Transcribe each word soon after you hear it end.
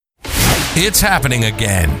It's happening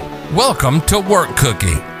again. Welcome to Work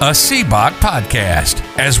Cookie, a CBOC podcast.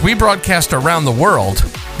 As we broadcast around the world,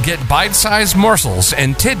 get bite-sized morsels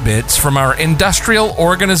and tidbits from our industrial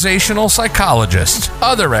organizational psychologists,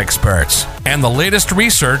 other experts, and the latest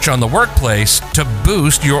research on the workplace to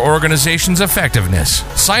boost your organization's effectiveness.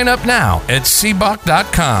 Sign up now at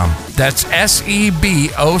cboc.com. That's SEBOC.com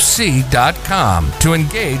to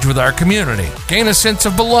engage with our community, gain a sense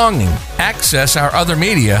of belonging, access our other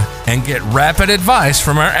media, and get rapid advice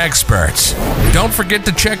from our experts. Don't forget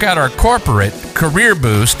to check out our corporate, career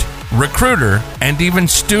boost, recruiter, and even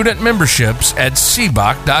student memberships at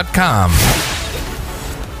cboc.com.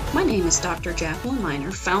 My name is Dr. Jacqueline Miner,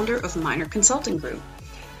 founder of Miner Consulting Group.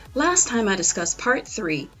 Last time I discussed Part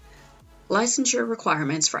 3, licensure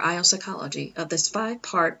requirements for IO Psychology of this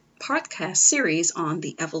 5-part podcast series on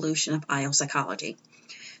the evolution of IO Psychology.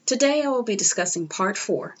 Today I will be discussing Part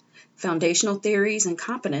 4, foundational theories and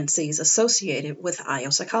competencies associated with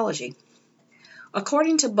IO Psychology.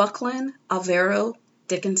 According to Buckland, Alvaro,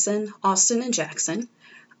 Dickinson, Austin, and Jackson,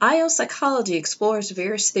 IO Psychology explores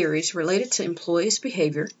various theories related to employees'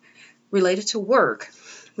 behavior, related to work,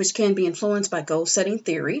 which can be influenced by goal-setting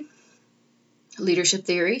theory, leadership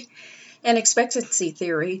theory, and expectancy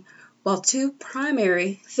theory, while two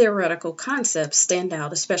primary theoretical concepts stand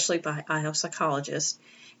out, especially by IO psychologists,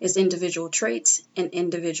 is individual traits and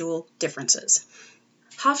individual differences.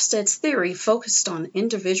 Hofstede's theory focused on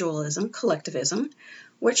individualism, collectivism,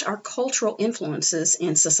 which are cultural influences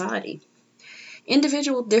in society.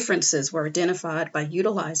 Individual differences were identified by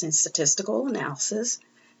utilizing statistical analysis,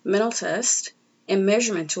 mental tests, and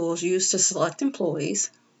measurement tools used to select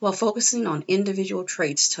employees, while focusing on individual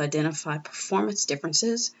traits to identify performance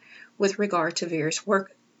differences with regard to various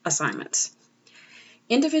work assignments.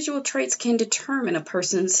 Individual traits can determine a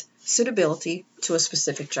person's suitability to a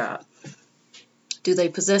specific job. Do they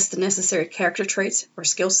possess the necessary character traits or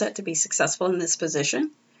skill set to be successful in this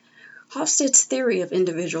position? Hofstede's theory of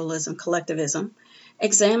individualism, collectivism,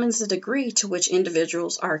 examines the degree to which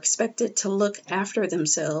individuals are expected to look after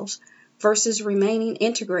themselves versus remaining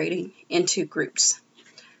integrating into groups.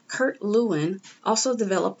 Kurt Lewin also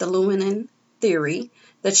developed the Lewinian theory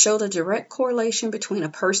that showed a direct correlation between a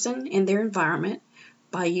person and their environment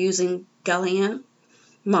by using Galilean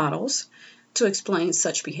models to explain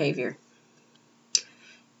such behavior.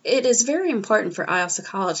 It is very important for IO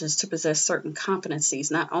psychologists to possess certain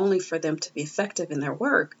competencies, not only for them to be effective in their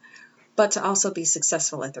work, but to also be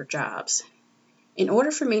successful at their jobs. In order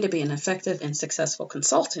for me to be an effective and successful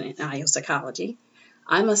consultant in IO psychology,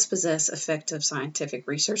 I must possess effective scientific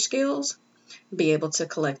research skills, be able to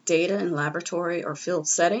collect data in laboratory or field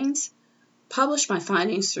settings, publish my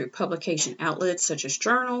findings through publication outlets such as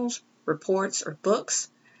journals, reports, or books,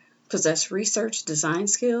 possess research design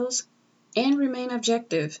skills, and remain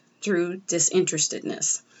objective through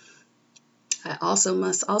disinterestedness. I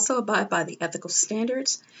must also abide by the ethical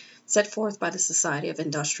standards set forth by the Society of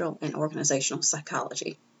Industrial and Organizational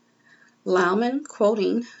Psychology. Laumann,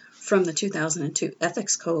 quoting from the 2002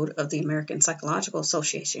 Ethics Code of the American Psychological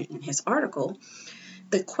Association in his article,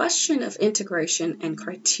 "The question of integration and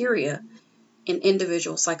criteria in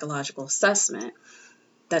individual psychological assessment,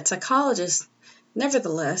 that psychologists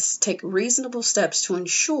nevertheless take reasonable steps to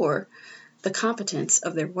ensure the competence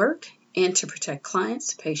of their work and to protect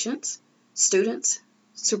clients, patients, students,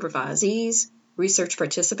 supervisees, research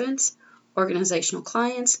participants, organizational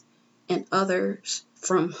clients, and others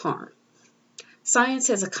from harm. Science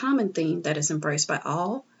has a common theme that is embraced by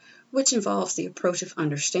all, which involves the approach of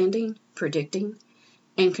understanding, predicting,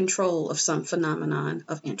 and control of some phenomenon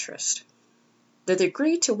of interest. The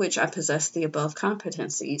degree to which I possess the above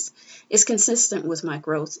competencies is consistent with my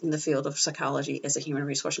growth in the field of psychology as a human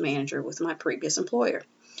resource manager with my previous employer.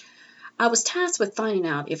 I was tasked with finding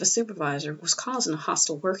out if a supervisor was causing a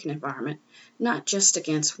hostile working environment, not just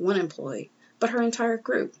against one employee, but her entire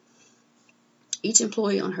group. Each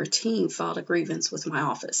employee on her team filed a grievance with my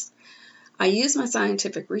office. I used my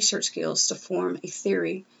scientific research skills to form a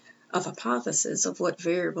theory of hypothesis of what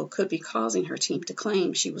variable could be causing her team to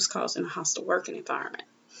claim she was causing a hostile working environment.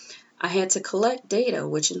 I had to collect data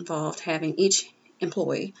which involved having each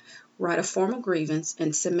employee write a formal grievance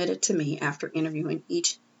and submit it to me after interviewing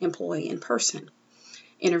each employee in person,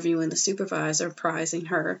 interviewing the supervisor, apprising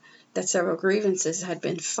her that several grievances had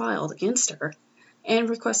been filed against her, and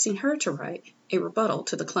requesting her to write a rebuttal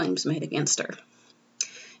to the claims made against her,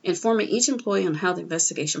 informing each employee on how the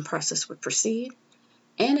investigation process would proceed,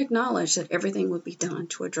 and acknowledge that everything would be done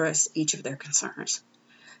to address each of their concerns.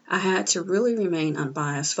 I had to really remain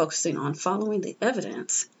unbiased, focusing on following the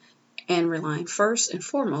evidence and relying first and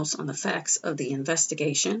foremost on the facts of the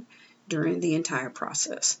investigation during the entire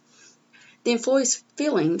process. The employee's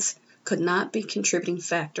feelings could not be contributing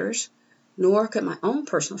factors, nor could my own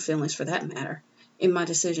personal feelings for that matter, in my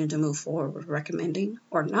decision to move forward with recommending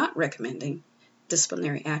or not recommending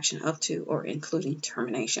disciplinary action up to or including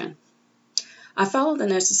termination. I followed the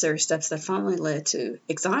necessary steps that finally led to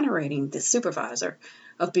exonerating the supervisor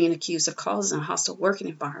of being accused of causing a hostile working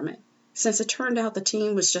environment, since it turned out the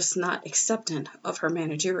team was just not acceptant of her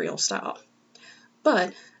managerial style.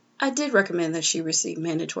 But I did recommend that she receive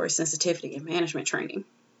mandatory sensitivity and management training.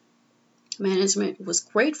 Management was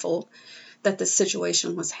grateful that the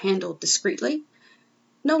situation was handled discreetly,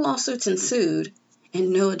 no lawsuits ensued,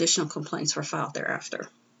 and no additional complaints were filed thereafter.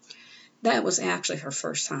 That was actually her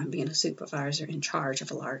first time being a supervisor in charge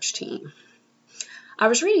of a large team. I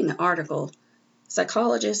was reading the article,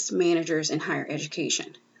 Psychologists, Managers in Higher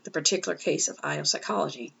Education, the particular case of IO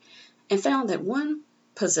psychology, and found that one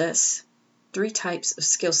possesses 3 types of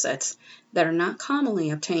skill sets that are not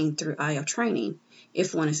commonly obtained through IO training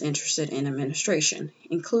if one is interested in administration,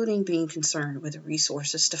 including being concerned with the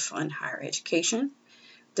resources to fund higher education,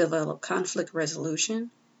 develop conflict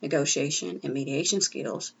resolution, negotiation, and mediation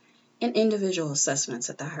skills, and individual assessments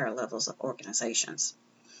at the higher levels of organizations.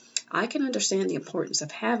 I can understand the importance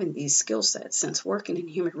of having these skill sets since working in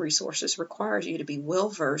human resources requires you to be well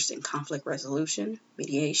versed in conflict resolution,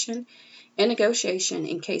 mediation, and negotiation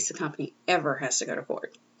in case the company ever has to go to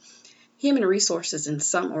court. Human resources in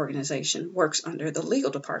some organization works under the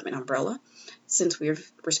legal department umbrella since we are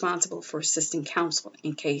responsible for assisting counsel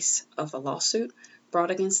in case of a lawsuit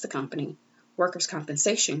brought against the company, workers'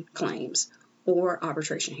 compensation claims, or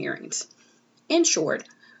arbitration hearings. In short,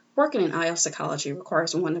 working in IO psychology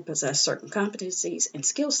requires one to possess certain competencies and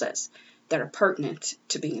skill sets that are pertinent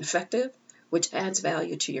to being effective, which adds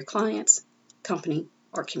value to your clients, company,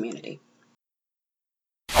 or community.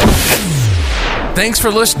 Thanks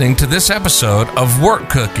for listening to this episode of Work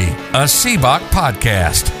Cookie, a CBOC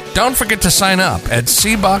podcast. Don't forget to sign up at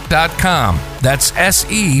cboc.com. That's SEBOC.com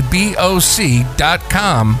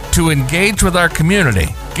to engage with our community,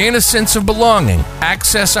 gain a sense of belonging,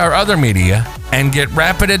 access our other media, and get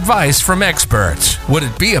rapid advice from experts. Would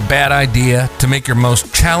it be a bad idea to make your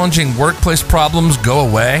most challenging workplace problems go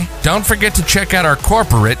away? Don't forget to check out our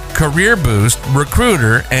corporate, career boost,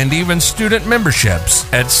 recruiter, and even student memberships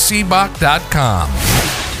at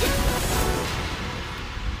cboc.com.